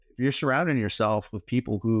you're surrounding yourself with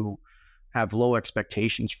people who have low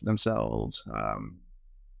expectations for themselves,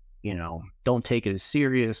 don't take it as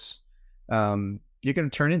serious, you're going to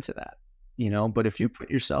turn into that, but if you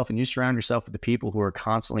put yourself and you surround yourself with the people who are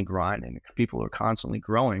constantly grinding, people who are constantly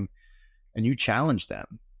growing, and you challenge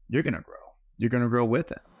them, you're going to grow. You're going to grow with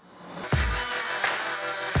them.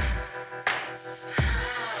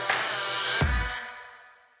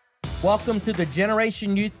 Welcome to the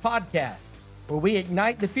Generation Youth Podcast, where we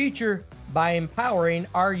ignite the future by empowering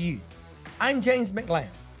our youth. I'm James McLeod,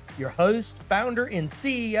 your host, founder, and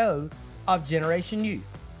CEO of Generation Youth,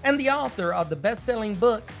 and the author of the best-selling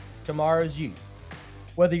book, Tomorrow's Youth.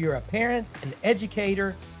 Whether you're a parent, an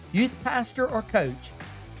educator, youth pastor, or coach,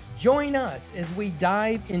 join us as we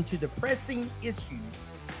dive into the pressing issues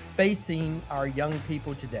facing our young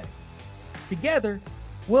people today. Together,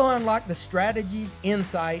 we'll unlock the strategies,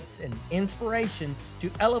 insights, and inspiration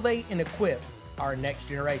to elevate and equip our next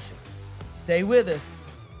generation. Stay with us,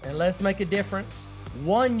 and let's make a difference,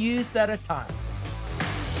 one youth at a time.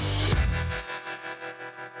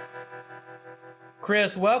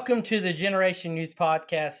 Chris, welcome to the Generation Youth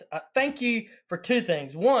Podcast. Thank you for two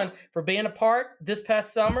things. One, for being a part this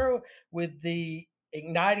past summer with the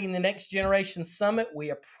Igniting the Next Generation Summit.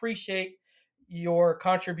 We appreciate your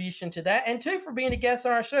contribution to that. And two, for being a guest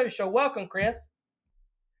on our show. So welcome, Chris.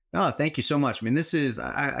 Oh, thank you so much. I mean, this is,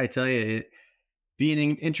 I tell you,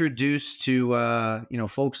 being introduced to,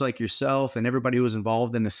 folks like yourself and everybody who was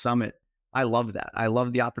involved in the summit. I love that. I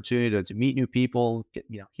love the opportunity to meet new people,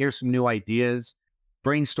 hear some new ideas,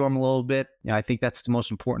 brainstorm a little bit. I think that's the most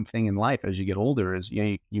important thing in life as you get older is,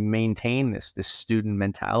 you maintain this student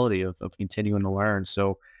mentality of continuing to learn.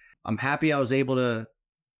 So I'm happy I was able to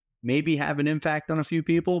maybe have an impact on a few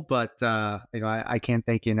people, but I can't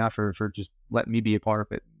thank you enough for just letting me be a part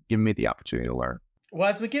of it, giving me the opportunity to learn. Well,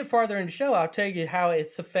 as we get farther in the show, I'll tell you how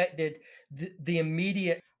it's affected the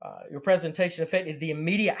immediate, your presentation affected the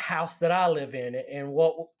immediate house that I live in and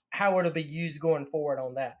how it'll be used going forward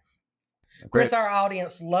on that. Great. Chris, our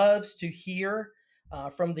audience loves to hear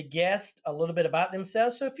from the guest a little bit about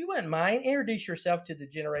themselves. So if you wouldn't mind, introduce yourself to the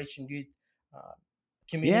Generation Youth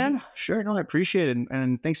community. Yeah, sure. No, I appreciate it.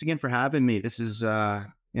 And thanks again for having me. This is,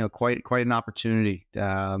 quite an opportunity,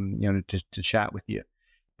 to chat with you.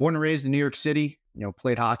 Born and raised in New York City,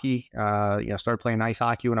 played hockey, started playing ice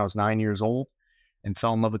hockey when I was 9 years old and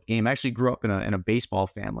fell in love with the game. I actually grew up in a baseball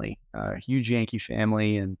family, a huge Yankee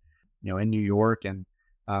family and, in New York. And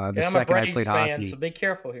the second I played hockey. So be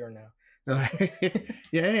careful here now.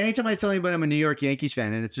 Yeah. Anytime I tell anybody I'm a New York Yankees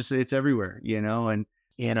fan, and it's everywhere,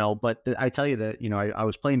 but I tell you that, I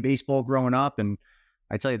was playing baseball growing up, and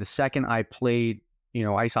I tell you the second I played,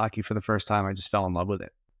 ice hockey for the first time, I just fell in love with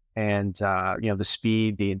it. And, the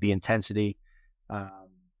speed, the intensity,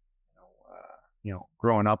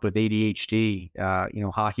 growing up with ADHD,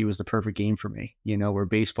 hockey was the perfect game for me, where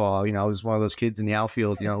baseball, I was one of those kids in the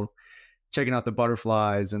outfield, checking out the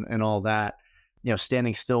butterflies and all that,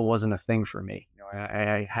 standing still wasn't a thing for me.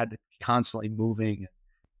 I had to be constantly moving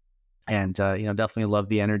and definitely love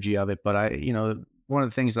the energy of it. But one of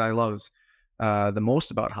the things that I loved the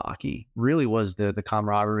most about hockey really was the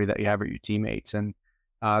camaraderie that you have with your teammates. And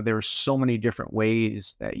there are so many different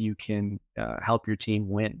ways that you can help your team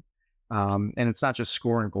win. And it's not just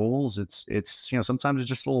scoring goals. It's sometimes it's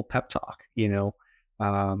just a little pep talk,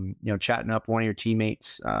 chatting up one of your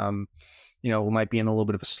teammates, who might be in a little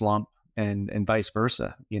bit of a slump and vice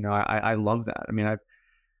versa. I love that. I mean,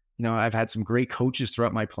 I've had some great coaches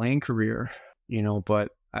throughout my playing career, but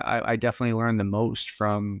I definitely learned the most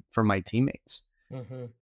from my teammates,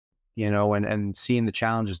 and seeing the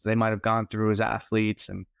challenges they might have gone through as athletes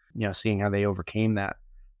and, seeing how they overcame that.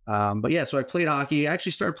 But yeah, so I played hockey. I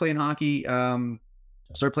actually started playing hockey. I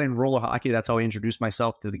started playing roller hockey. That's how I introduced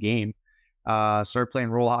myself to the game. Started playing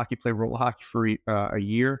roller hockey, played roller hockey for a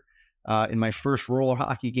year. In my first roller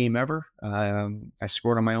hockey game ever, I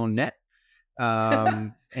scored on my own net.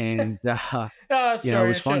 Sorry, it was I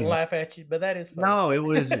fun. shouldn't laugh at you, but that is fun. No, it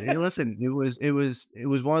was, listen, it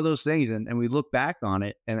was one of those things. And we look back on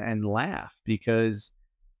it and laugh because,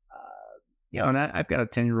 and I've got a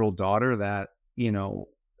 10-year-old daughter that,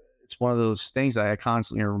 it's one of those things that I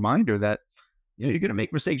constantly remind her that, you're going to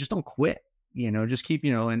make mistakes. Just don't quit, just keep,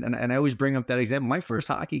 and I always bring up that example. My first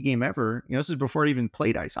hockey game ever, this is before I even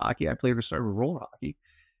played ice hockey. I played or started with roller hockey.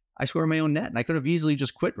 I scored my own net and I could have easily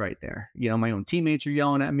just quit right there. My own teammates are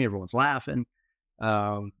yelling at me. Everyone's laughing,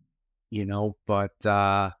 but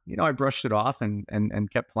I brushed it off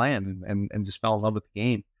and kept playing and just fell in love with the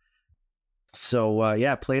game.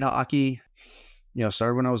 So, played hockey,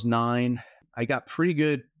 started when I was 9. I got pretty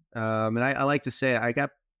good. And I like to say I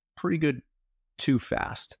got pretty good too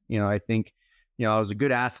fast. I think, I was a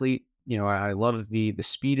good athlete. I love the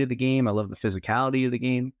speed of the game. I love the physicality of the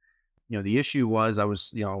game. The issue was I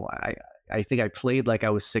was, I think I played like I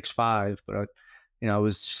was 6'5", but I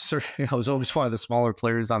was I was always one of the smaller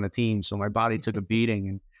players on the team. So my body took a beating.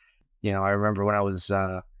 And, I remember when I was,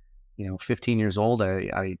 15 years old,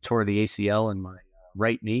 I tore the ACL in my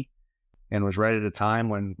right knee, and was right at a time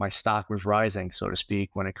when my stock was rising, so to speak,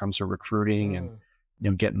 when it comes to recruiting and,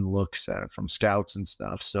 getting looks from scouts and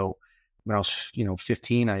stuff. So when I was,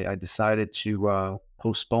 15, I decided to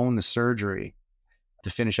postpone the surgery to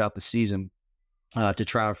finish out the season, to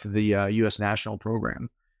try out for the U.S. national program.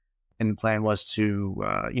 And the plan was to,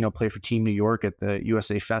 play for Team New York at the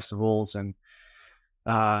USA festivals. And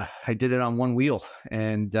I did it on one wheel.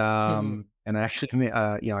 And I actually,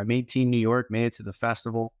 I made Team New York, made it to the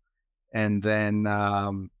festival. And then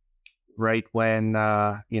right when,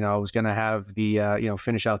 I was going to have the,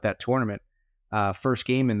 finish out that tournament, first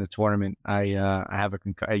game in the tournament, I have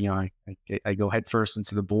I go head first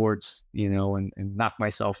into the boards, and knock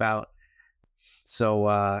myself out. So,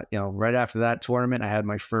 right after that tournament, I had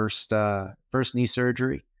my first knee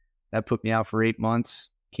surgery. That put me out for 8 months,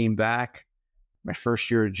 came back my first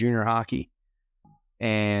year of junior hockey,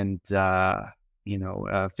 and,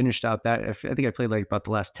 finished out that. I think I played like about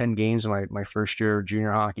the last 10 games of my first year of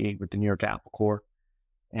junior hockey with the New York Apple Corps.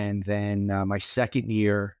 And then my second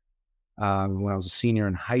year, when I was a senior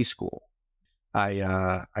in high school,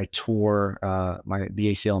 I tore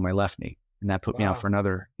the ACL in my left knee, and that put me out for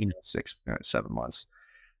another 6-7 months.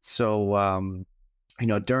 So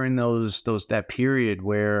during that period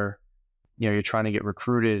where you're trying to get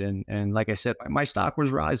recruited, and like I said, my stock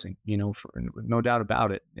was rising, for no doubt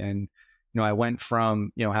about it. And I went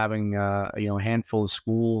from having a handful of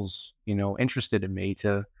schools interested in me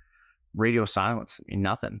to radio silence,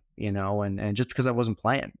 nothing, and just because I wasn't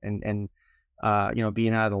playing, and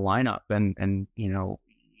being out of the lineup, and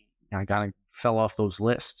I kind of fell off those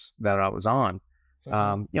lists that I was on.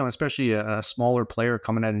 Especially a smaller player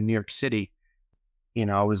coming out of New York City,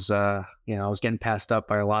 I was getting passed up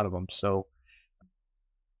by a lot of them. So,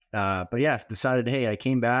 but yeah, decided, hey, I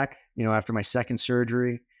came back, after my second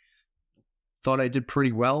surgery, thought I did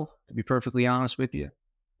pretty well, to be perfectly honest with you.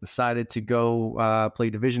 Decided to go play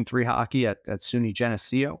Division III hockey at SUNY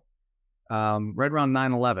Geneseo, right around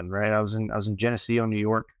 9/11. Right, I was in Geneseo, New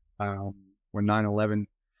York, when 9/11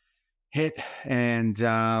 hit, and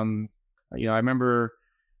I remember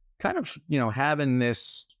kind of having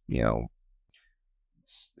this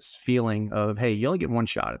this feeling of, hey, you only get one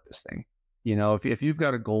shot at this thing. If you've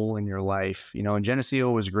got a goal in your life, and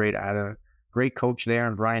Geneseo was great. I had a great coach there,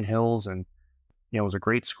 and Brian Hills, and it was a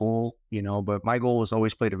great school, but my goal was to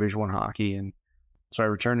always play Division I hockey. And so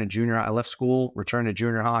I left school, returned to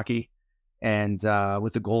junior hockey, and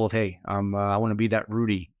with the goal of, hey, I want to be that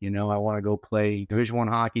Rudy, I want to go play Division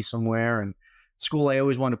I hockey somewhere. And school I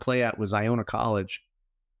always wanted to play at was Iona College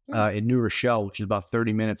in New Rochelle, which is about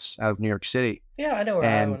 30 minutes out of New York City. Yeah, I know where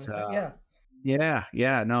Iona is.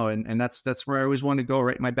 Yeah, no, and that's where I always wanted to go,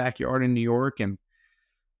 right in my backyard in New York, and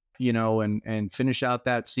and finish out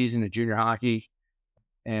that season of junior hockey.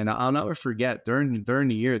 And I'll never forget, during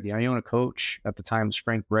the year, the Iona coach at the time was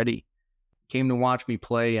Frank Reddy, came to watch me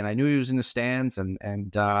play, and I knew he was in the stands,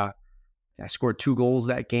 and I scored 2 goals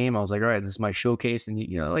that game. I was like, all right, this is my showcase. And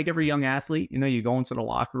like every young athlete, you go into the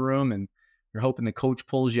locker room and you're hoping the coach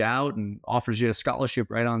pulls you out and offers you a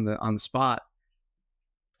scholarship right on the spot.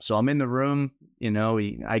 So I'm in the room,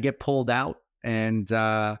 I get pulled out, and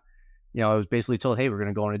I was basically told, hey, we're going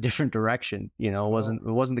to go in a different direction. It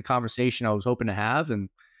wasn't the conversation I was hoping to have. And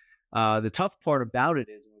the tough part about it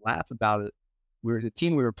is, we laugh about it, the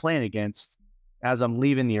team we were playing against, as I'm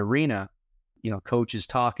leaving the arena, coach is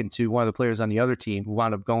talking to one of the players on the other team who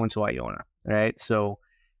wound up going to Iona, right? So,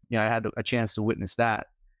 I had a chance to witness that.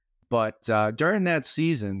 But during that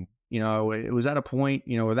season, it was at a point,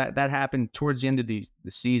 where that happened towards the end of the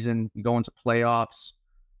season, going to playoffs.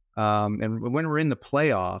 And when we're in the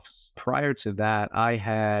playoffs, prior to that, I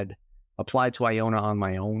had applied to Iona on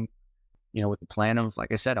my own, with the plan of,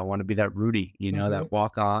 like I said, I want to be that Rudy, that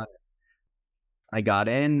walk on. I got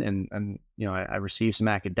in, and I received some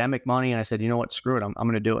academic money, and I said, you know what, screw it. I'm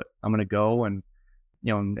going to do it. I'm going to go and,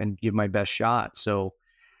 and give my best shot. So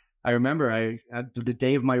I remember the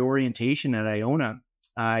day of my orientation at Iona,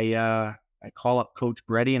 I call up Coach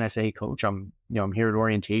Brady, and I say, hey, Coach, I'm here at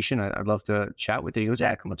orientation. I'd love to chat with you. He goes,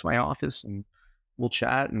 yeah, come up to my office and we'll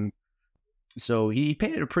chat. And so he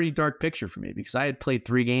painted a pretty dark picture for me, because I had played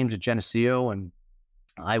 3 games at Geneseo, and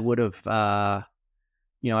I would have, I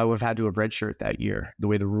would have had to have redshirt that year, the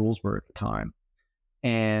way the rules were at the time.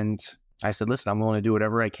 And I said, listen, I'm willing to do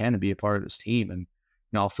whatever I can to be a part of this team. And,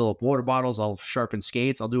 I'll fill up water bottles, I'll sharpen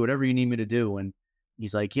skates, I'll do whatever you need me to do. And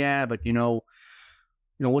he's like, yeah, but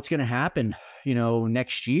what's going to happen,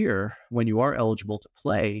 next year when you are eligible to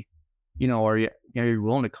play, are you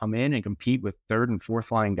willing to come in and compete with third and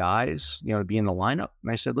fourth line guys, to be in the lineup?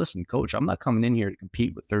 And I said, listen, coach, I'm not coming in here to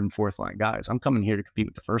compete with third and fourth line guys. I'm coming here to compete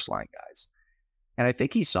with the first line guys. And I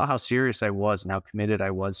think he saw how serious I was and how committed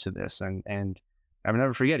I was to this. And I'll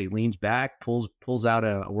never forget, he leans back, pulls out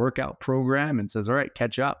a workout program and says, all right,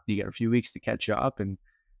 catch up. You got a few weeks to catch up. And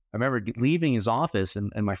I remember leaving his office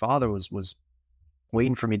and my father was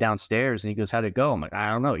waiting for me downstairs and he goes, how'd it go? I'm like,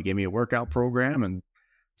 I don't know. He gave me a workout program and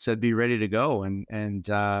said, be ready to go. And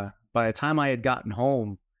by the time I had gotten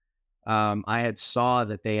home, I had saw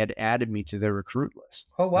that they had added me to their recruit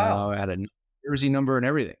list. Oh, wow. I had a jersey number and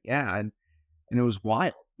everything. Yeah. And it was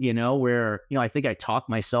wild, where, I think I talked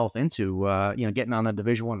myself into, getting on a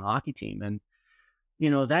Division I hockey team. And,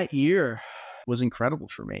 that year was incredible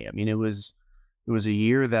for me. I mean, it was a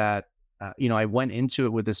year that, I went into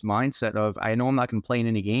it with this mindset of, I know I'm not going to play in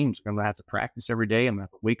any games. I'm going to have to practice every day. I'm going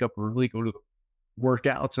to have to wake up early, go to the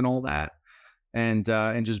workouts and all that. And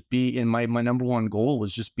just be in my number one goal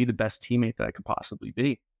was just be the best teammate that I could possibly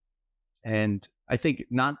be. And I think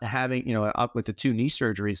not having, up with the 2 knee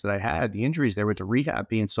surgeries that I had, the injuries there with the rehab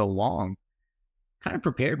being so long, kind of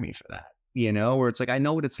prepared me for that, where it's like, I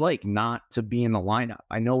know what it's like not to be in the lineup.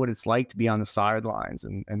 I know what it's like to be on the sidelines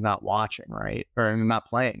and not watching, right? Or not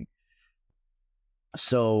playing.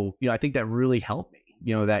 So, I think that really helped me,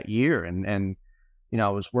 that year. And I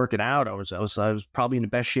was working out. I was probably in the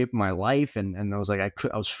best shape of my life. And I was like,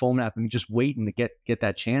 I was foaming at them, just waiting to get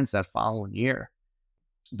that chance that following year.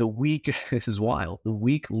 The week, this is wild, the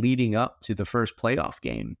week leading up to the first playoff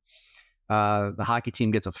game, the hockey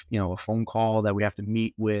team gets a phone call that we have to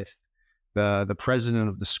meet with the president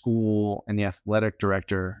of the school and the athletic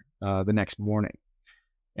director the next morning.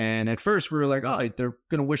 And at first we were like, oh, they're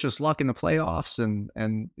going to wish us luck in the playoffs. And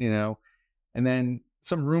then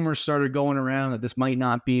some rumors started going around that this might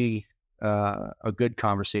not be a good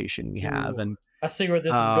conversation we have. Ooh, and I see where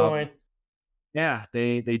this is going. Yeah,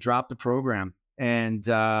 they dropped the program. And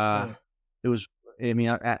it was, I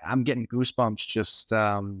mean, I'm getting goosebumps just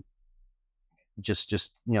talking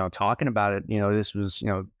about it. This was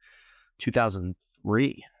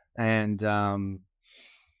 2003, and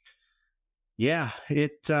yeah,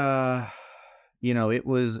 it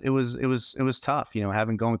was tough.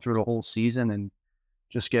 Having gone through the whole season and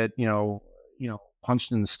just get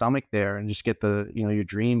punched in the stomach there, and just get the your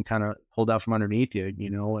dream kind of pulled out from underneath you.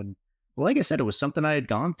 And like I said, it was something I had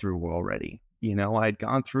gone through already. I had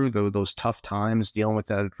gone through those tough times dealing with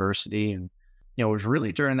that adversity. And, it was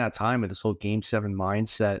really during that time that this whole Game 7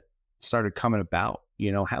 mindset started coming about.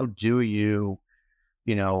 How do you,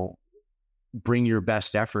 bring your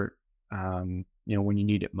best effort, when you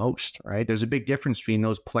need it most, right? There's a big difference between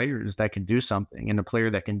those players that can do something and a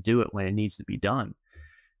player that can do it when it needs to be done.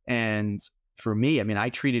 And for me, I mean, I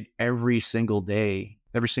treated every single day,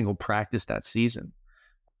 every single practice that season,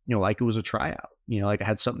 like it was a tryout, like I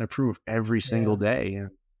had something to prove every single day.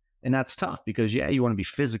 And that's tough because, you want to be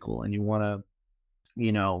physical and you want to,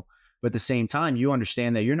 but at the same time, you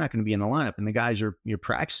understand that you're not going to be in the lineup, and the guys you're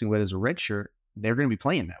practicing with as a redshirt, they're going to be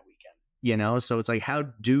playing that weekend, so it's like, how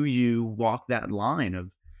do you walk that line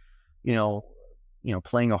of,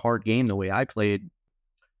 playing a hard game the way I played,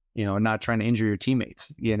 and not trying to injure your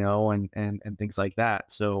teammates, and things like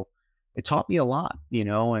that. So it taught me a lot,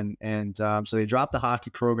 so they dropped the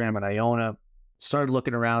hockey program at Iona, started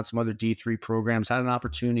looking around some other D3 programs, had an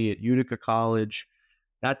opportunity at Utica College.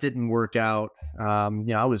 That didn't work out.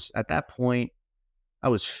 I was at that point, I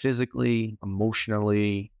was physically,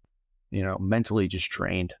 emotionally, mentally just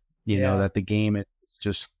drained, that the game, it's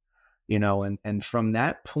just, and from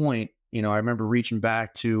that point, I remember reaching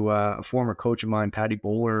back to a former coach of mine, Patty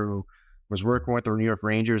Bowler, who was working with the New York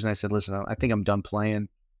Rangers. And I said, listen, I think I'm done playing,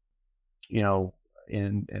 and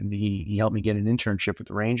he helped me get an internship with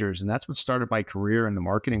the Rangers. And that's what started my career in the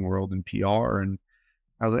marketing world and PR. And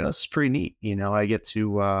I was like, this is pretty neat. I get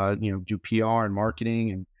to, do PR and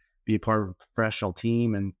marketing and be a part of a professional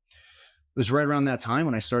team. And it was right around that time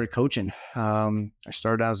when I started coaching. I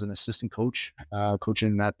started out as an assistant coach,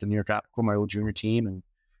 coaching at the New York Aqua, my old junior team, and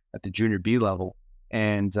at the junior B level.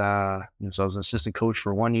 And, so I was an assistant coach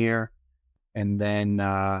for 1 year, and then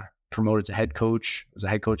promoted to head coach. I was a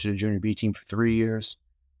head coach of the junior B team for 3 years,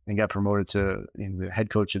 and got promoted to the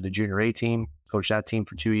head coach of the junior A team, coached that team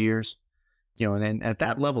for 2 years. And then at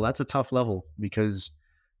that level, that's a tough level because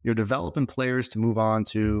you're developing players to move on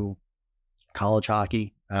to college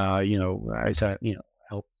hockey. I said,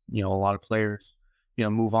 help, a lot of players,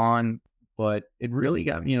 move on but it really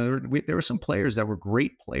got, there were some players that were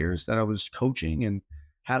great players that I was coaching and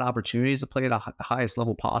had opportunities to play at the highest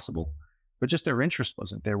level possible, but just their interest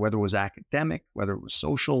wasn't there, whether it was academic, whether it was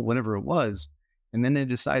social, whatever it was. And then they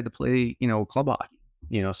decided to play, club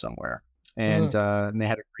hockey, somewhere. Mm. And they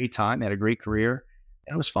had a great time. They had a great career.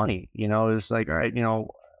 And it was funny, it was like, all right,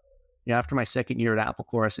 after my second year at Apple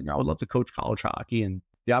Corps, I said, I would love to coach college hockey. And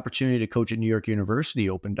the opportunity to coach at New York University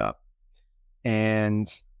opened up. And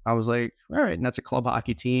I was like, all right. And that's a club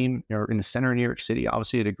hockey team, in the center of New York City,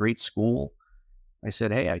 obviously at a great school. I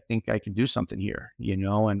said, hey, I think I can do something here,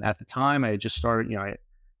 and at the time I had just started, I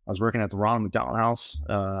was working at the Ronald McDonald House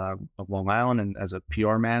of Long Island and as a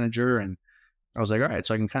PR manager. And I was like, all right,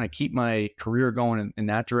 so I can kind of keep my career going in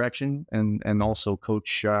that direction and also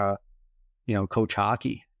coach, coach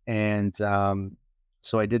hockey. And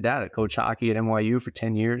so I did that. I coached hockey at NYU for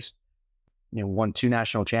 10 years, won 2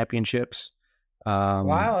 national championships.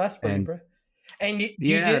 Wow, that's pretty And impressive. And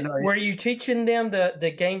yeah, no, were you teaching them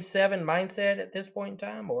the game 7 mindset at this point in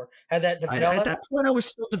time, or had that at developed? that point I was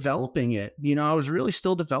still developing it. I was really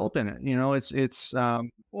still developing it. Well,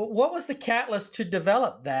 what was the catalyst to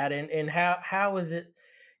develop that, and how is it?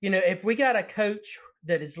 If we got a coach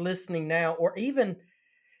that is listening now, or even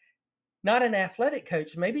not an athletic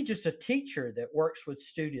coach, maybe just a teacher that works with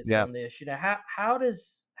students Yeah. on this,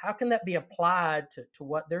 how can that be applied to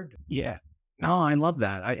what they're doing? Yeah. No, I love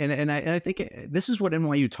that. I think this is what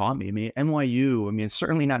NYU taught me. I mean, NYU, it's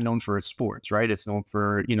certainly not known for its sports, right? It's known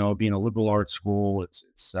for, being a liberal arts school.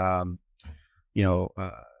 You know,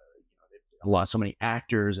 uh, so many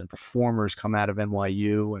actors and performers come out of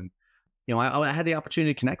NYU. And, I had the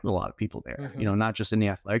opportunity to connect with a lot of people there, Mhm. not just in the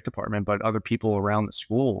athletic department, but other people around the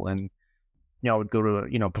school. And, I would go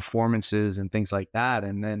to, performances and things like that.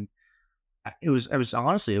 And then I was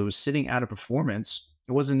honestly, it was sitting at a performance.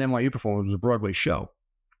 It wasn't an NYU performance, it was a Broadway show.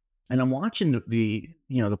 And I'm watching the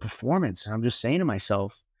performance, and I'm just saying to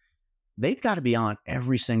myself, they've got to be on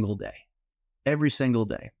every single day.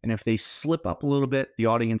 And if they slip up a little bit, the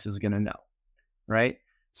audience is going to know. Right.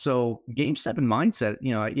 So game 7 mindset,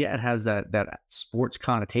 yeah, it has that sports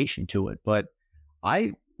connotation to it. But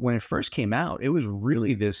when it first came out, it was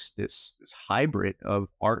really this hybrid of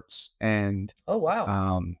arts Oh,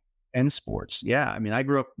 wow. and sports. Yeah. I mean, I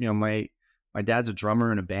grew up, my dad's a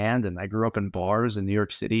drummer in a band, and I grew up in bars in New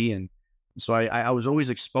York City. And so I was always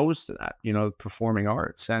exposed to that, performing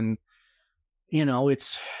arts. And,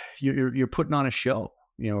 it's, you're putting on a show,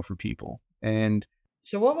 for people. And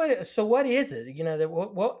So what is it? That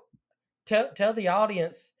what tell the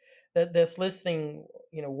audience that's listening,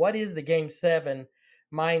 what is the game 7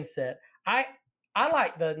 mindset? I I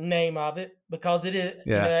like the name of it because it is,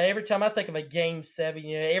 yeah, every time I think of a game 7,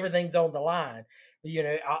 everything's on the line.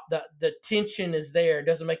 The tension is there. It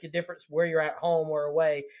doesn't make a difference where you're at home or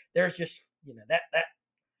away. There's just, that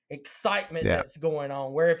excitement yeah. that's going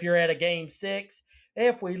on. Where if you're at a game 6,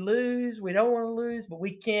 if we lose, we don't want to lose, but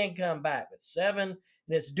we can come back. But 7, and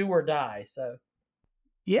it's do or die. So,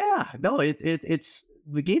 Yeah, no, it's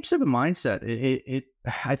the game 7 mindset.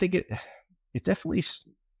 I think it definitely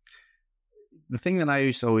the thing that I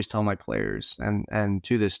used to always tell my players, and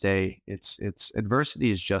to this day, it's adversity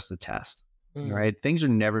is just a test, mm, right? Things are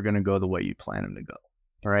never going to go the way you plan them to go,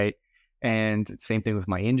 right? And same thing with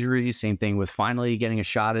my injuries, same thing with finally getting a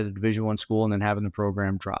shot at a Division 1 school and then having the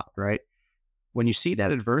program dropped, right? When you see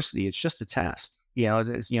that adversity, it's just a test.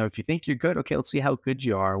 If you think you're good, okay, let's see how good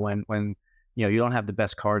you are when you don't have the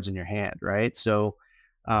best cards in your hand, right? So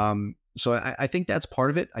I think that's part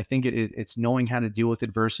of it. I think it's knowing how to deal with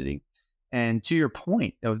adversity. And to your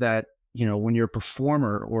point of that, when you're a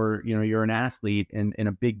performer or you're an athlete in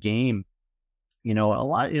a big game, a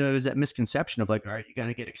lot, there's that misconception of like, all right, you got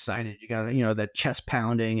to get excited, you got to, that chest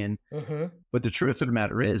pounding, and mm-hmm. but the truth of the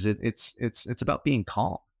matter is, it's about being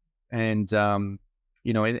calm. And in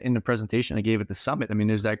the presentation I gave at the summit, I mean,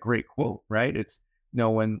 there's that great quote, right? It's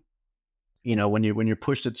when you're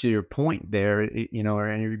pushed to your point there, and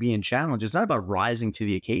you're being challenged, it's not about rising to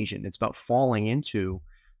the occasion. It's about falling into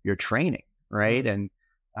your training, right? Mm.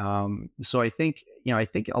 And so I think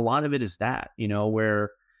a lot of it is that, where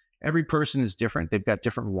every person is different. They've got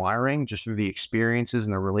different wiring just through the experiences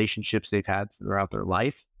and the relationships they've had throughout their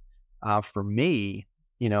life. For me,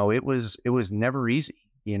 it was never easy.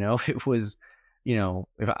 It was,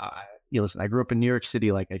 if listen, I grew up in New York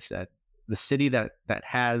City, like I said, the city that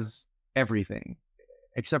has everything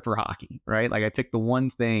except for hockey, right? Like I picked the one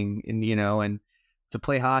thing, and to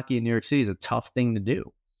play hockey in New York City is a tough thing to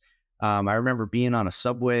do. I remember being on a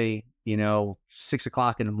subway, 6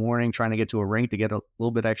 o'clock in the morning, trying to get to a rink to get a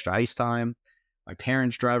little bit extra ice time. my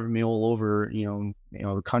parents driving me all over,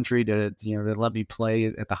 the country to let me play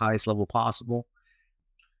at the highest level possible.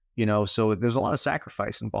 So there's a lot of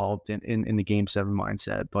sacrifice involved in the game seven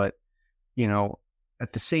mindset. But, you know,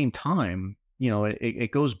 at the same time,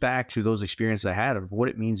 it goes back to those experiences I had of what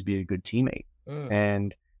it means to be a good teammate. Mm.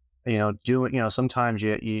 And, sometimes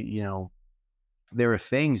there are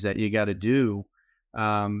things that you got to do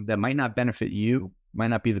that might not benefit you, might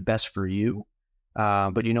not be the best for you,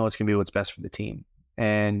 but it's going to be what's best for the team.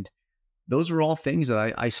 And those are all things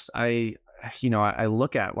that I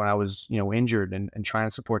look at when I was, injured and trying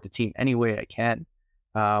to support the team any way I can.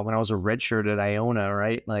 When I was a redshirt at Iona,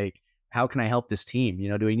 right? Like, how can I help this team?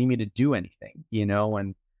 Do I need me to do anything?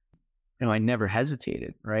 And I never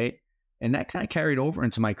hesitated, right? And that kind of carried over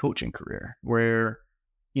into my coaching career, where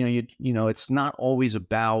it's not always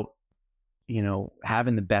about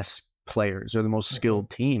having the best players or the most skilled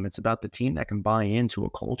team. It's about the team that can buy into a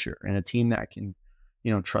culture and a team that can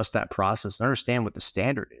trust that process and understand what the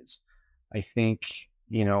standard is. I think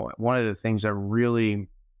one of the things that really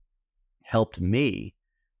helped me,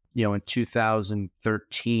 in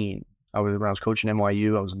 2013, when I was coaching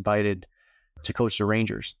NYU, I was invited to coach the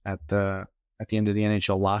Rangers at the end of the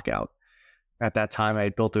NHL lockout. At that time, I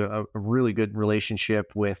had built a really good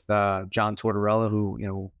relationship with John Tortorella,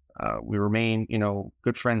 who we remain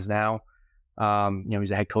good friends now.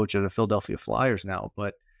 He's a head coach of the Philadelphia Flyers now,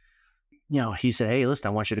 but he said, "Hey, listen,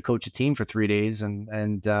 I want you to coach a team for 3 days," and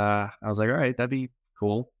I was like, "All right, that'd be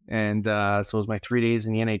cool." And so it was my 3 days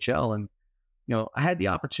in the NHL, and I had the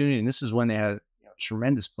opportunity, and this is when they had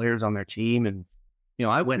tremendous players on their team, and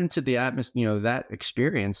I went into the atmosphere, that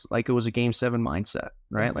experience like it was a game seven mindset,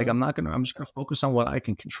 right? Like I'm just gonna focus on what I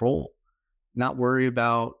can control, not worry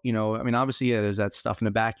about, obviously, yeah, there's that stuff in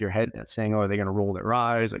the back of your head that's saying, "Oh, are they gonna roll their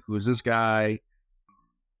eyes? Like, who's this guy?"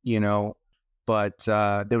 You know, but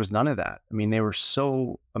there was none of that. I mean, they were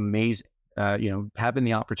so amazing. Having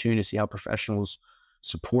the opportunity to see how professionals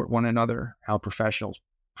support one another, how professionals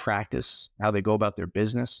practice, how they go about their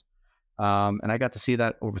business. And I got to see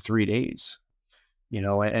that over 3 days,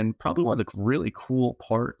 and probably one of the really cool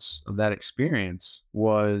parts of that experience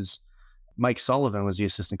was Mike Sullivan was the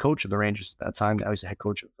assistant coach of the Rangers at that time. Now he's the head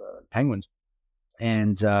coach of the Penguins.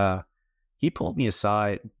 And he pulled me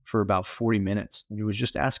aside for about 40 minutes. And he was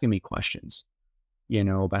just asking me questions,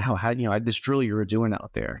 about how this drill you were doing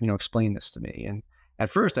out there, explain this to me. And at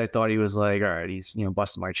first I thought he was like, all right, he's,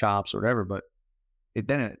 busting my chops or whatever. But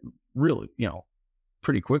it really,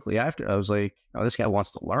 pretty quickly after, I was like, oh, this guy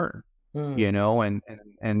wants to learn,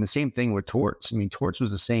 and the same thing with Torts. I mean, Torts was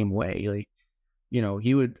the same way. Like,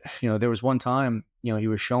 he would, there was one time, he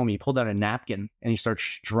was showing me, he pulled out a napkin and he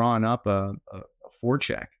starts drawing up a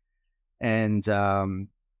forecheck. And,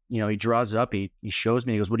 he draws it up, he shows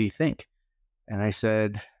me, he goes, "What do you think?" And I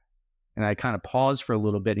said, and I kind of paused for a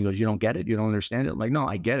little bit. And he goes, "You don't get it? You don't understand it?" I'm like, "No,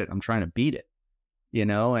 I get it. I'm trying to beat it."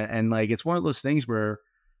 And like, it's one of those things where,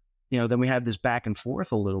 then we have this back and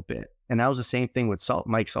forth a little bit. And that was the same thing with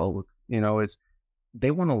Mike Sullivan. It's,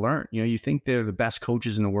 they want to learn. You think they're the best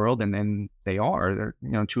coaches in the world, and then they are.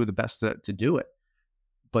 They're, two of the best to do it.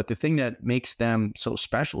 But the thing that makes them so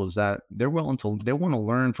special is that they want to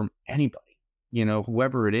learn from anybody,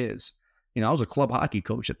 whoever it is. I was a club hockey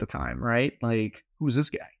coach at the time, right? Like, who's this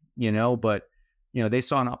guy? But they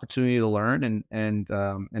saw an opportunity to learn, and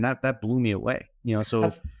that blew me away.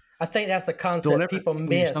 So I think that's a don't concept ever people think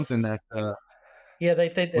you're miss. something that. Yeah, they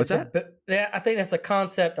think What's that. that? I think that's a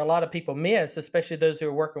concept a lot of people miss, especially those who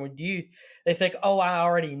are working with youth. They think, "Oh, I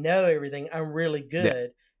already know everything. I'm really Yeah,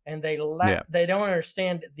 good," and they yeah, they don't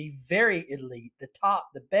understand that the very elite, the top,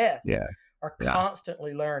 the best, yeah, are yeah.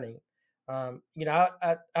 constantly learning. I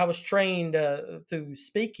was trained through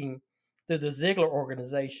speaking through the Ziglar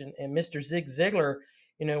organization, and Mr. Zig Ziglar,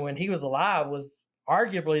 when he was alive, was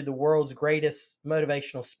arguably the world's greatest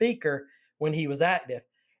motivational speaker when he was active,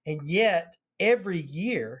 and yet every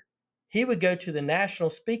year he would go to the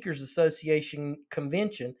National Speakers Association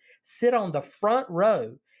convention, sit on the front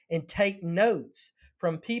row, and take notes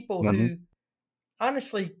from people Mm-hmm. who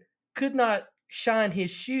honestly could not shine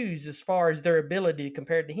his shoes as far as their ability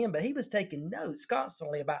compared to him, but he was taking notes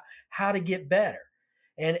constantly about how to get better.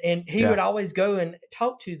 And he would Yeah. always go and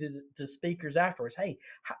talk to the speakers afterwards. "Hey,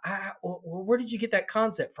 where did you get that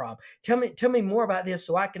concept from? Tell me more about this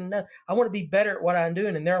so I can know. I want to be better at what I'm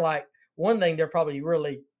doing." And they're like, one thing, they're probably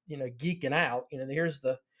really geeking out. Here's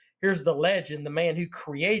the legend, the man who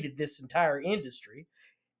created this entire industry,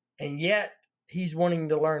 and yet he's wanting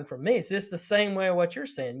to learn from me. So it's the same way of what you're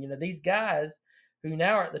saying. These guys who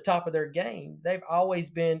now are at the top of their game, they've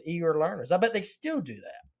always been eager learners. I bet they still do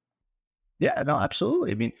that. Yeah, no,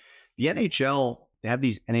 absolutely. I mean, the NHL, they have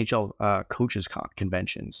these NHL coaches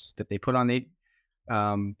conventions that they put on. They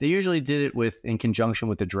usually did it in conjunction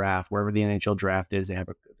with the draft. Wherever the NHL draft is, they have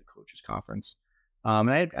the coaches conference. And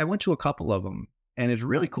I went to a couple of them, and it's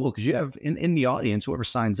really cool because you have in the audience, whoever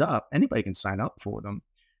signs up, anybody can sign up for them.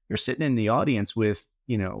 You're sitting in the audience with,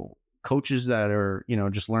 coaches that are,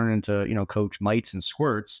 just learning to, coach mites and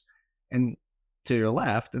squirts. And to your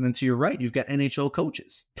left, and then to your right, you've got NHL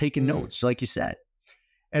coaches taking notes, like you said.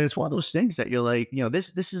 And it's one of those things that you're like,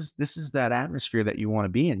 this is that atmosphere that you want to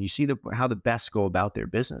be in. You see how the best go about their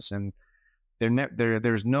business, and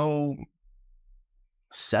there's no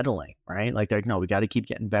settling, right? Like, no, we got to keep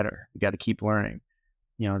getting better. We got to keep learning.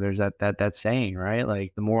 There's that saying, right?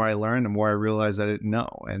 Like, the more I learn, the more I realize I didn't know.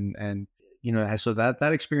 And so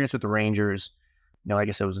that experience with the Rangers, like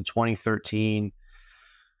I said, it was in 2013.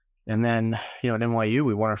 And then, at NYU,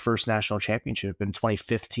 we won our first national championship in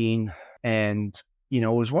 2015. And, it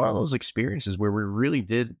was one of those experiences where we really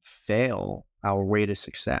did fail our way to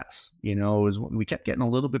success. We kept getting a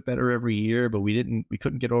little bit better every year, but we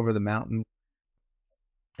couldn't get over the mountain.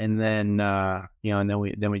 And then,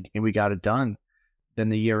 we got it done. Then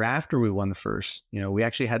the year after we won the first, we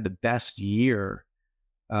actually had the best year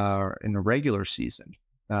in the regular season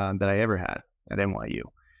that I ever had at NYU.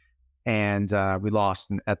 And we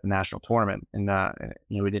lost at the national tournament, and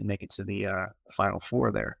we didn't make it to the Final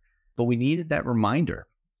Four there. But we needed that reminder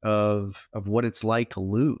of what it's like to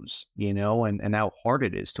lose, and how hard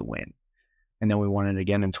it is to win. And then we won it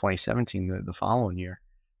again in 2017, the following year.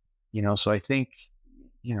 So I think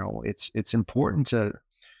it's important to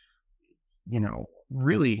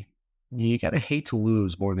really, you got to hate to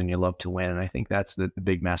lose more than you love to win. And I think that's the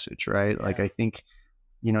big message, right? Yeah. Like, I think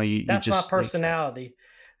that's you just my personality.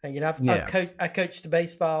 I coached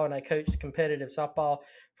baseball and I coached competitive softball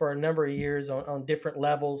for a number of years on different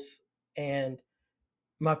levels. And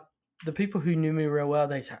the people who knew me real well,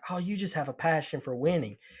 they said, "Oh, you just have a passion for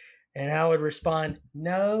winning." And I would respond,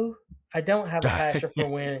 "No, I don't have a passion for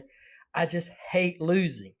winning. I just hate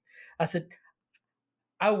losing." I said,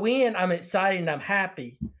 "I win, I'm excited and I'm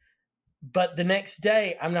happy. But the next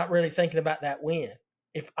day, I'm not really thinking about that win.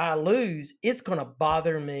 If I lose, it's going to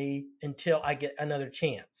bother me until I get another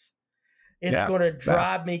chance. It's going to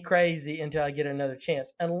drive me crazy until I get another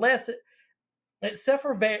chance. Except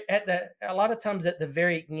for a lot of times at the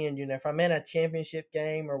very end, if I'm in a championship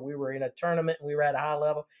game or we were in a tournament and we were at a high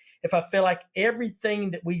level, if I feel like everything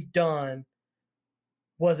that we've done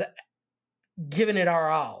was giving it our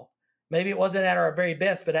all, maybe it wasn't at our very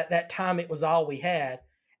best, but at that time it was all we had,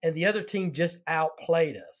 and the other team just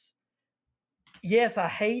outplayed us. Yes, I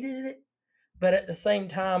hated it, but at the same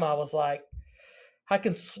time, I was like, I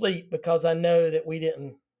can sleep because I know that we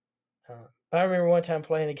didn't. I remember one time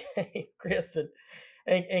playing a game, Chris,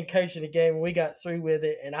 and coaching a game, and we got through with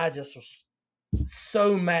it, and I just was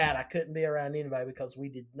so mad I couldn't be around anybody because we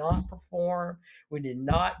did not perform. We did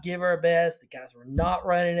not give our best. The guys were not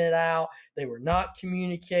running it out. They were not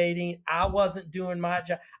communicating. I wasn't doing my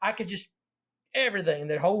job. I could just, everything.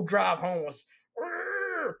 The whole drive home was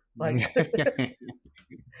like,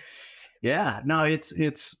 yeah, no,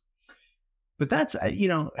 but that's,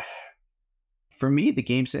 for me, the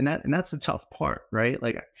game's, and that's the tough part, right?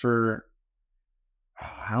 Like, for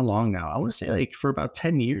how long now? I want to say, like, for about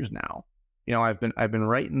 10 years now. I've been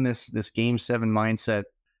writing this Game 7 mindset,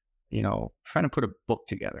 trying to put a book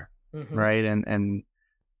together, right? And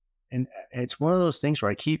it's one of those things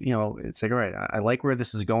where I keep, it's like, all right, I like where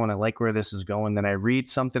this is going. I like where this is going. Then I read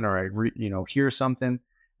something, or I hear something,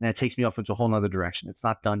 and it takes me off into a whole nother direction. It's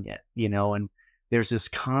not done yet, and there's this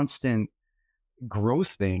constant growth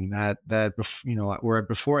thing that where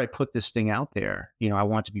before I put this thing out there, I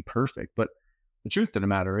want to be perfect. But the truth of the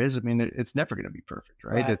matter is, I mean, it's never going to be perfect,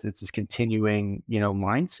 right? It's this continuing,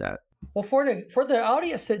 mindset. Well, for the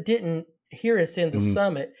audience that didn't hear us in the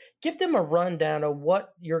summit, give them a rundown of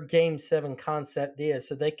what your Game 7 concept is,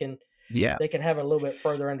 so they can have a little bit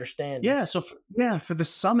further understanding. Yeah. So for the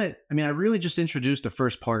summit, I mean, I really just introduced the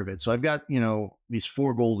first part of it. So I've got, these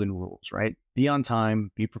 4 golden rules, right? Be on time,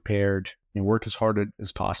 be prepared, and work as hard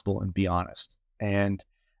as possible, and be honest. And,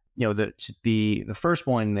 the first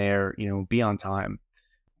one there, be on time.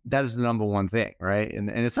 That is the number one thing, right? And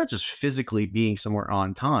it's not just physically being somewhere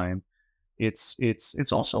on time.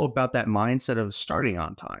 It's also about that mindset of starting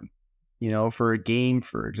on time, for a game,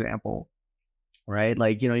 for example, right?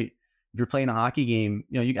 Like, if you're playing a hockey game,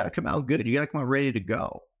 you got to come out good. You got to come out ready to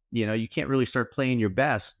go. You can't really start playing your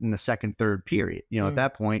best in the second, third period. At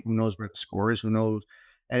that point, who knows where the score is? Who knows?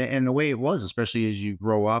 And the way it was, especially as you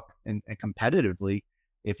grow up and competitively,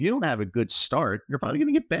 if you don't have a good start, you're probably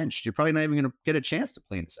going to get benched. You're probably not even going to get a chance to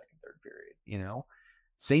play in the second, third period,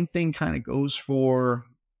 Same thing kind of goes for,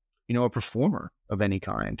 a performer of any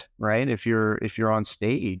kind, right? If you're on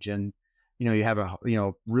stage and, you have a,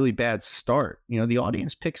 really bad start, the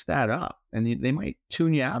audience picks that up and they might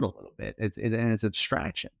tune you out a little bit. And it's a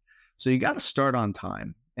distraction. So you got to start on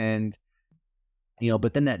time. And,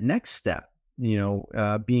 but then that next step,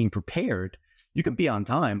 being prepared, you could be on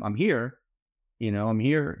time. I'm here,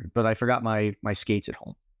 but I forgot my skates at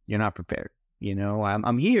home. You're not prepared.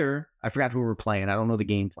 I'm here. I forgot who we're playing. I don't know the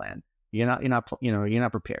game plan. You're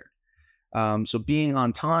not prepared. So being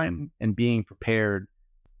on time and being prepared,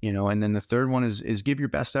 and then the third one is give your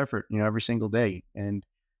best effort, every single day.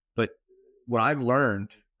 But what I've learned,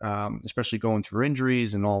 especially going through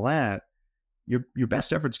injuries and all that, your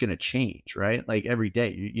best effort's going to change, right? Like every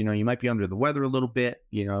day, you might be under the weather a little bit,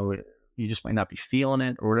 you just might not be feeling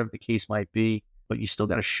it or whatever the case might be, but you still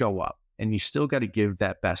got to show up and you still got to give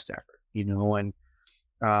that best effort, and,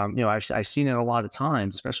 I've seen it a lot of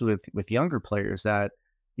times, especially with younger players that,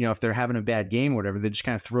 if they're having a bad game or whatever, they just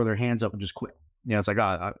kind of throw their hands up and just quit. It's like,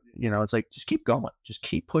 it's like, just keep going, just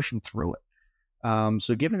keep pushing through it.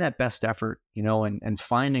 So giving that best effort, and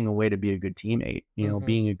finding a way to be a good teammate,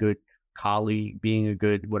 being a good colleague, being a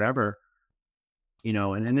good whatever,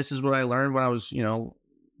 and this is what I learned when I was,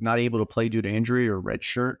 not able to play due to injury or red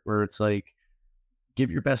shirt, where it's like,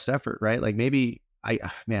 give your best effort, right? Like maybe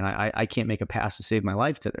I can't make a pass to save my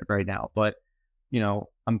life today right now, but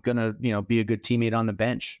I'm gonna, be a good teammate on the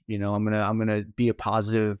bench. I'm gonna be a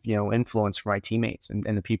positive, influence for my teammates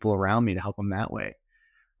and the people around me to help them that way.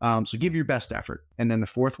 So give your best effort. And then the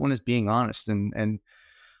fourth one is being honest and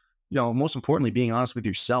most importantly, being honest with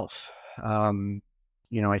yourself.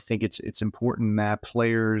 I think it's important that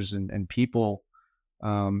players and people,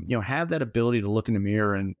 have that ability to look in the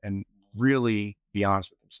mirror and really be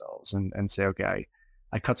honest with themselves and say, okay,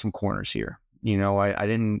 I cut some corners here. I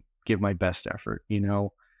didn't give my best effort.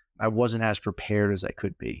 I wasn't as prepared as I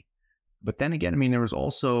could be. But then again, there was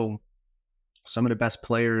also some of the best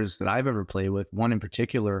players that I've ever played with. One in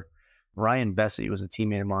particular, Ryan Vesey, was a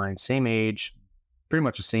teammate of mine, same age, pretty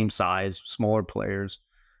much the same size, smaller players.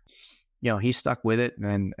 He stuck with it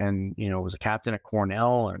and was a captain at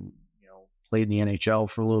Cornell and, played in the NHL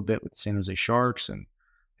for a little bit with the San Jose Sharks and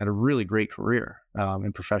had a really great career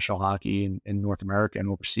in professional hockey in North America and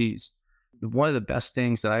overseas. One of the best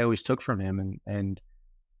things that I always took from him and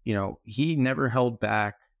he never held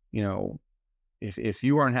back, if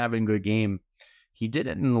you weren't having a good game, he did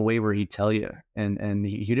it in a way where he'd tell you. And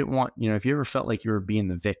he didn't want, if you ever felt like you were being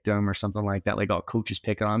the victim or something like that, like, oh, coach is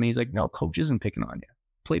picking on me. He's like, no, coach isn't picking on you.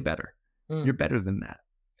 Play better. You're better than that.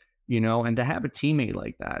 And to have a teammate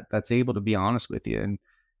like that, that's able to be honest with you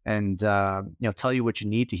and tell you what you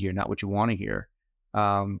need to hear, not what you want to hear,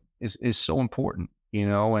 is so important,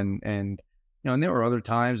 and there were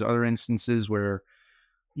other instances where,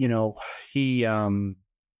 he, and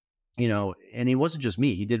he wasn't just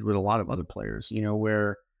me, he did with a lot of other players,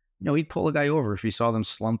 where, he'd pull a guy over if he saw them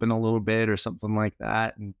slumping a little bit or something like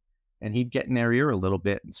that. And he'd get in their ear a little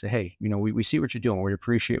bit and say, hey, we see what you're doing. We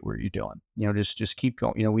appreciate what you're doing. Just keep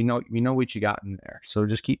going. We know what you got in there. So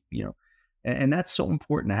just keep, and that's so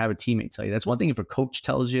important to have a teammate tell you. That's one thing if a coach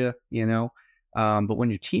tells you, but when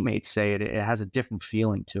your teammates say it, it has a different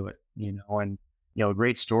feeling to it, and, a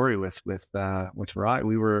great story with Rye.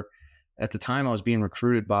 We were, at the time I was being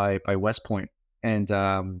recruited by West Point, and,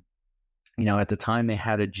 at the time they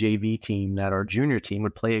had a JV team that our junior team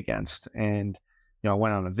would play against. And, I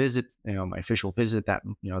went on a visit, my official visit that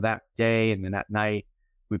day. And then that night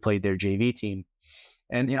we played their JV team.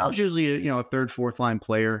 And, I was usually a third, fourth line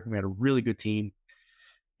player. We had a really good team.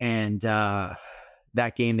 And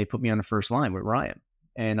that game, they put me on the first line with Ryan.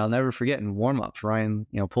 And I'll never forget in warm-ups, Ryan,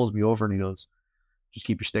 pulls me over and he goes, just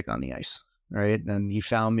keep your stick on the ice. Right. And he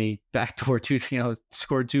found me backdoor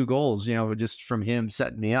scored 2 goals, just from him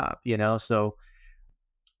setting me up, so,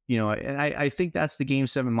 and I think that's the Game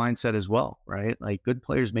 7 mindset as well, right? Like good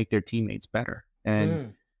players make their teammates better.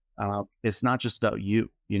 And it's not just about you,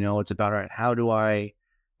 it's about, all right, how do I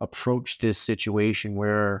approach this situation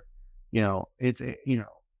where, it's a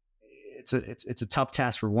tough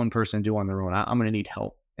task for one person to do on their own. I'm going to need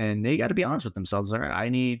help. And they got to be honest with themselves. All right, I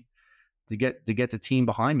need to get the team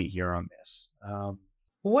behind me here on this.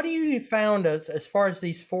 What do you found as far as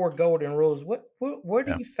these 4 golden rules? What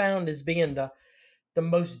do you found as being the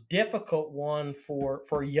most difficult one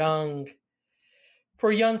for young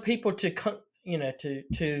people to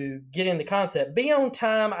to get into concept? Be on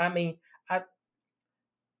time.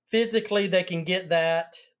 Physically they can get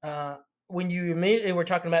that. When you immediately were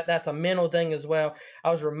talking about that's a mental thing as well,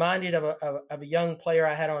 I was reminded of a young player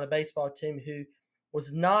I had on a baseball team who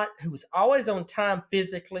was always on time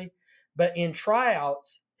physically, But in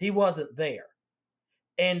tryouts, he wasn't there.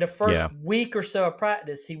 And the first Yeah. week or so of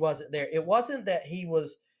practice, he wasn't there. It wasn't that he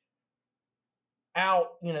was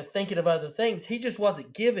out, thinking of other things. He just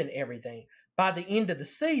wasn't given everything. By the end of the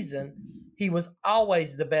season, he was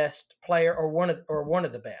always the best player or one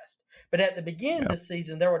of the best. But at the beginning of Yeah. the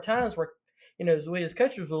season, there were times where, as we as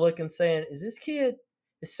coaches were looking, saying, is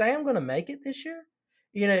Sam going to make it this year?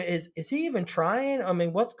 Is he even trying? I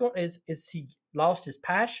mean, is he lost his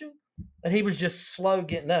passion? And he was just slow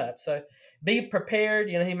getting up. So be prepared.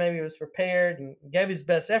 He maybe was prepared and gave his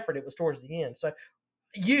best effort. It was towards the end. So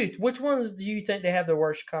youth, which ones do you think they have the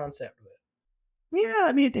worst concept with? Yeah,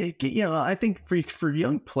 I mean, I think for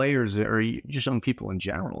young players or just young people in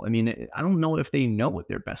general, I mean, I don't know if they know what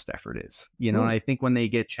their best effort is, and Mm. I think when they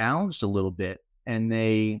get challenged a little bit and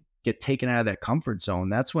they get taken out of that comfort zone,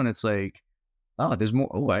 that's when it's like, oh, there's more.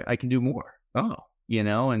 Oh, I can do more. Oh,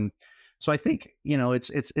 and so I think,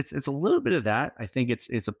 it's a little bit of that. I think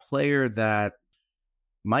it's a player that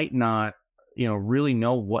might not, really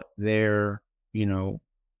know what their,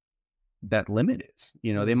 that limit is.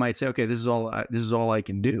 They Mm. might say, okay, this is all I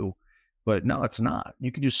can do, but no, it's not.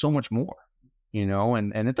 You can do so much more.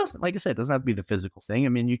 And it doesn't, like I said, it doesn't have to be the physical thing. I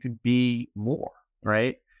mean, you could be more,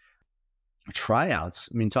 right? Tryouts.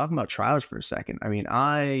 I mean, talking about tryouts for a second. I mean,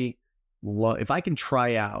 I love if I can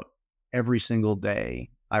try out every single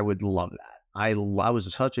day. I would love that. I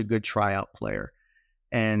was such a good tryout player,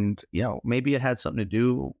 and maybe it had something to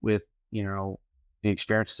do with the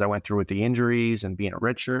experiences I went through with the injuries and being a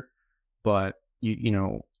redshirt. But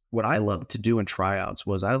what I loved to do in tryouts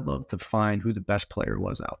was I loved to find who the best player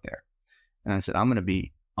was out there, and I said I'm going to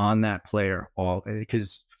be on that player all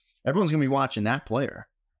because everyone's going to be watching that player.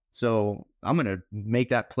 So I'm going to make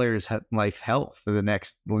that player's life hell for the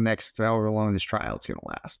next however long this tryout's going to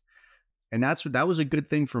last. And that was a good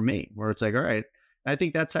thing for me, where it's like, all right, I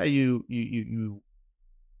think that's how you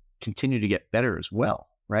continue to get better as well,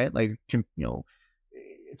 right? Like,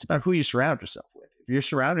 it's about who you surround yourself with. If you're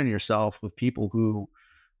surrounding yourself with people who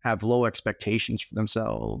have low expectations for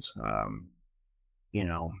themselves,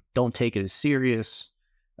 don't take it as serious,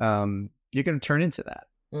 you're going to turn into that.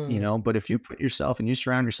 Mm. But if you put yourself and you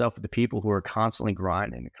surround yourself with the people who are constantly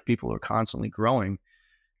grinding, people who are constantly growing,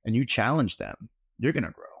 and you challenge them, you're going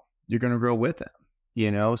to grow. You're going to grow with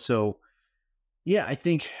them. So yeah, I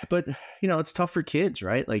think, but it's tough for kids,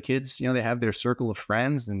 right? Like kids, they have their circle of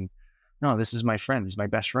friends, and no, this is my friend, he's my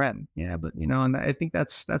best friend. Yeah, but and I think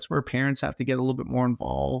that's where parents have to get a little bit more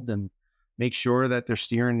involved and make sure that they're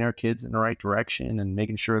steering their kids in the right direction and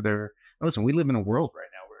making sure they're. Listen, we live in a world right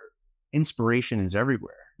now where inspiration is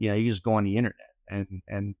everywhere. You just go on the internet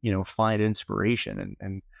and find inspiration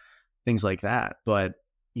and things like that. But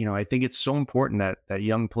I think it's so important that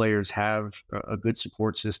young players have a good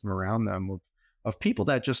support system around them of people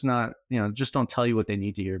that just don't tell you what they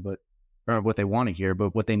need to hear, or what they want to hear,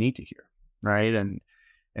 but what they need to hear, right?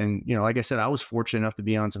 And like I said, I was fortunate enough to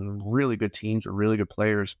be on some really good teams with really good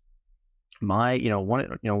players. One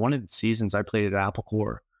of the seasons I played at Apple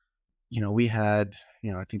Corps, we had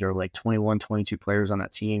I think there were like 21, 22 players on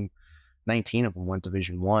that team. 19 of them went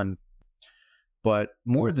Division 1, but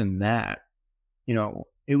more than that,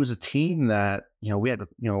 it was a team that, we had,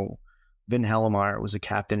 Vin Hellemeyer was a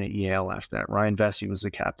captain at Yale after that. Ryan Vesey was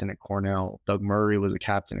a captain at Cornell. Doug Murray was a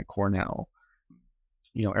captain at Cornell.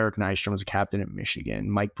 Eric Nystrom was a captain at Michigan.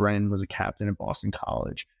 Mike Brennan was a captain at Boston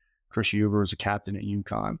College. Chris Huber was a captain at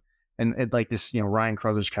UConn. And like this, Ryan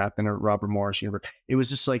Crothers captain at Robert Morris University. It was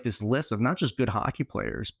just like this list of not just good hockey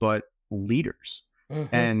players, but leaders.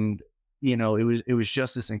 Mm-hmm. And, it was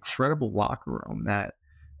just this incredible locker room that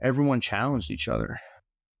everyone challenged each other.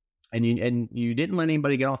 And you didn't let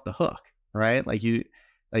anybody get off the hook, right? Like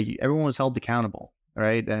everyone was held accountable,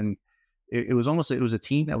 right? And it was a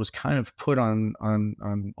team that was kind of put on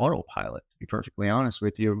autopilot, to be perfectly honest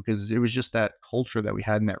with you, because it was just that culture that we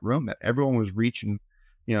had in that room that everyone was reaching,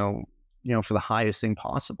 for the highest thing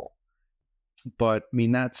possible. But I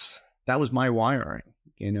mean, that was my wiring,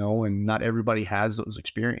 and not everybody has those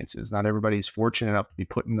experiences. Not everybody's fortunate enough to be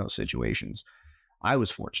put in those situations. I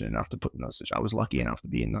was fortunate enough to put in those situations. I was lucky enough to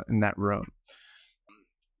be in that room,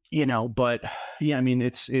 but yeah, I mean,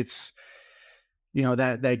 it's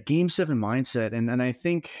that game 7 mindset. And I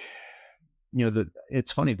think,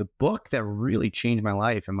 it's funny, the book that really changed my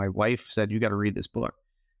life, and my wife said, you got to read this book,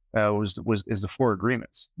 is the 4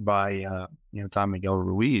 Agreements by, Tom Miguel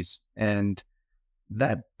Ruiz. And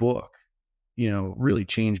that book, really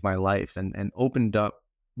changed my life and opened up,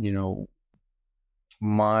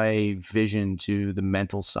 my vision to the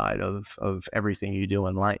mental side of everything you do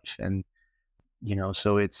in life. And,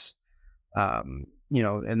 so it's,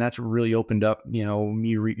 and that's really opened up,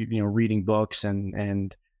 me, reading books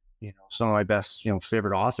and, some of my best,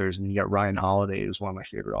 favorite authors. And you got Ryan Holiday, who's one of my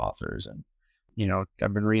favorite authors. And,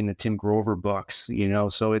 I've been reading the Tim Grover books,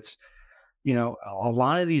 so it's, a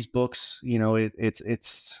lot of these books,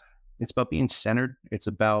 it's about being centered. It's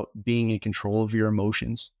about being in control of your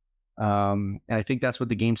emotions. And I think that's what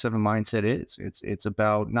the Game 7 mindset is. It's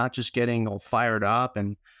about not just getting all fired up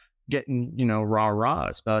and getting, rah, rah.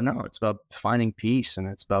 It's about finding peace, and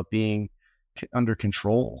it's about being under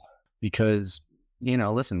control. Because,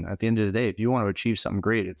 listen, at the end of the day, if you want to achieve something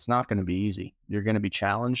great, it's not going to be easy. You're going to be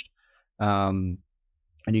challenged. And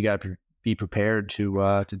you got to be prepared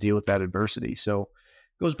to deal with that adversity. So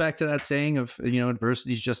it goes back to that saying of,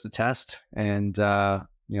 adversity is just a test. And,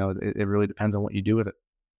 it really depends on what you do with it.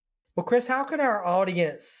 Well, Chris, how can our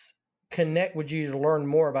audience connect with you to learn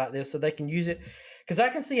more about this so they can use it? Because I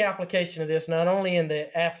can see application of this not only in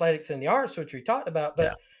the athletics and the arts, which we talked about, but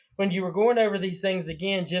Yeah. when you were going over these things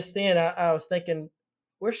again just then, I was thinking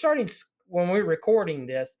when we're recording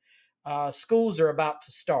this, schools are about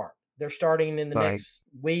to start. They're starting in the Right. next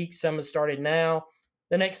week. Some have started now.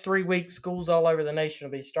 The next 3 weeks, schools all over the nation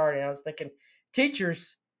will be starting. I was thinking,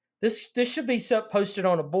 teachers, this should be posted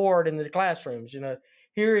on a board in the classrooms.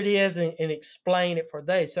 Here it is, and explain it for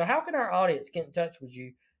they. So how can our audience get in touch with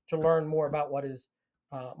you to learn more about what is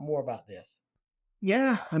more about this?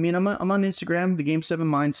 Yeah. I mean, I'm on Instagram, the Game 7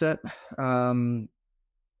 mindset.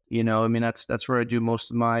 That's where I do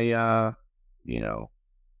most of my,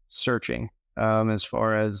 searching, as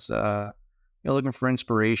far as, looking for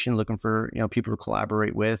inspiration, looking for, people to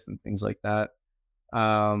collaborate with and things like that.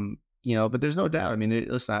 But there's no doubt. I mean,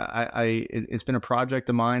 listen, it's been a project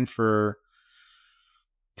of mine for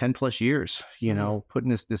 10 plus years, putting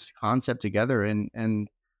this concept together. And,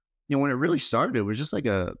 when it really started, it was just like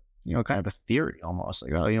a, kind of a theory almost,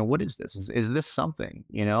 like, oh, what is this? Is this something,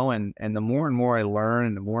 and the more and more I learn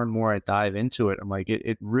and the more I dive into it, I'm like,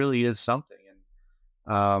 it really is something.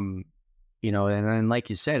 And, and like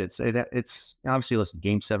you said, it's obviously, listen,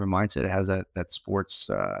 Game 7 mindset, it has that sports,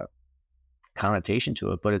 connotation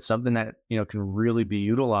to it, but it's something that, can really be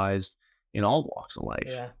utilized in all walks of life.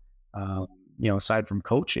 Yeah. Aside from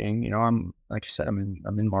coaching, I'm, like you said, I'm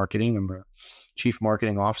in marketing. I'm a chief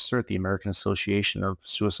marketing officer at the American Association of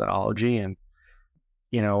Suicidology, and,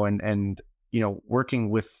 working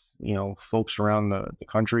with, folks around the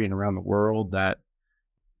country and around the world that,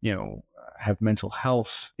 have mental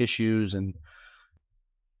health issues. And,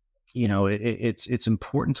 it's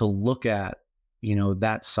important to look at,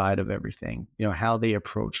 that side of everything, how they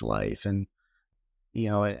approach life. And,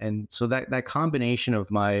 and so that combination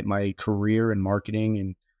of my career in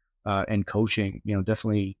marketing and coaching,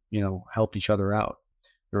 definitely, helped each other out.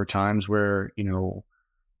 There were times where,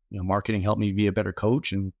 marketing helped me be a better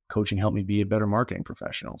coach, and coaching helped me be a better marketing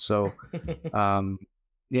professional. So,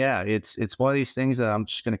 yeah, it's one of these things that I'm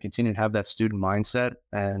just going to continue to have that student mindset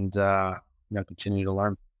and, continue to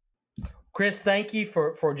learn. Chris, thank you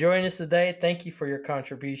for joining us today. Thank you for your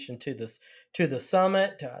contribution to the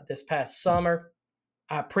summit this past summer.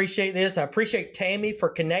 I appreciate this. I appreciate Tammy for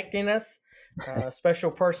connecting us,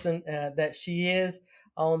 special person that she is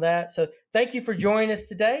on that. So thank you for joining us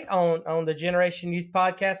today on the Generation Youth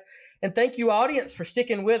Podcast. And thank you, audience, for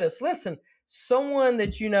sticking with us. Listen, someone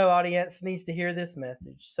that audience, needs to hear this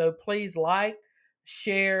message. So please like,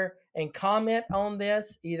 share, and comment on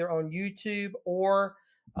this, either on YouTube or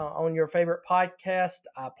on your favorite podcast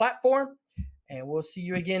platform. And we'll see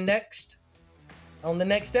you again on the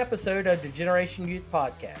next episode of the Generation Youth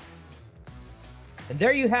Podcast. And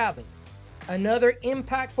there you have it, another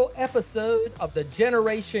impactful episode of the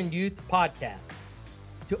Generation Youth Podcast.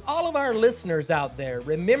 To all of our listeners out there,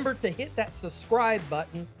 remember to hit that subscribe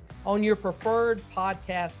button on your preferred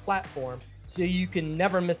podcast platform so you can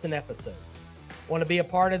never miss an episode. Want to be a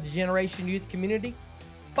part of the Generation Youth community?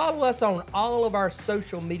 Follow us on all of our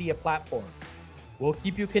social media platforms. We'll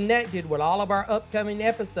keep you connected with all of our upcoming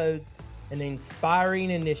episodes and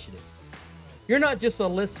inspiring initiatives. You're not just a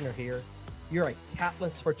listener here, you're a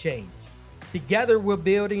catalyst for change. Together, we're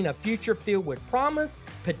building a future filled with promise,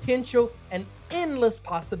 potential, and endless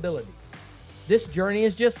possibilities. This journey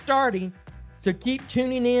is just starting, so keep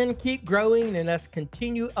tuning in, keep growing, and let's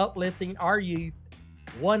continue uplifting our youth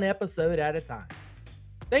one episode at a time.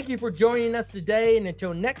 Thank you for joining us today, and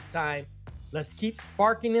until next time, let's keep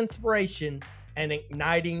sparking inspiration and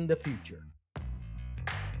igniting the future.